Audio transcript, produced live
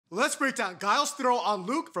Let's break down Guile's throw on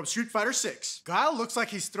Luke from Street Fighter 6. Guile looks like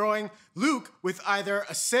he's throwing Luke with either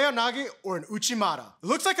a seoinage or an uchimata. It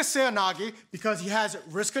looks like a seoinage because he has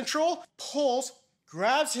wrist control, pulls,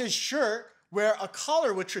 grabs his shirt where a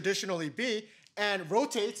collar would traditionally be, and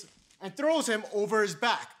rotates and throws him over his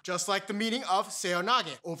back, just like the meaning of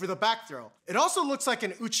seoinage, over the back throw. It also looks like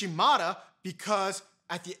an uchimata because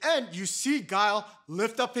at the end, you see Guile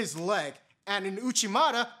lift up his leg, and an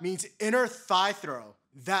uchimata means inner thigh throw.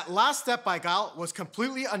 That last step by Guile was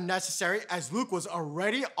completely unnecessary as Luke was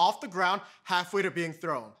already off the ground halfway to being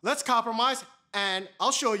thrown. Let's compromise, and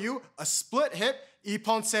I'll show you a split hip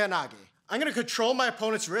ippon seoinage. I'm gonna control my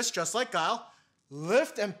opponent's wrist just like Guile,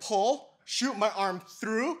 lift and pull, shoot my arm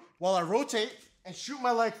through while I rotate and shoot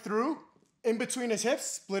my leg through in between his hips,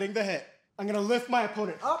 splitting the hip. I'm gonna lift my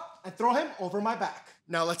opponent up and throw him over my back.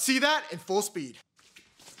 Now let's see that in full speed.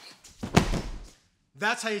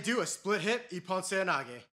 That's how you do a split hip ippon seoinage.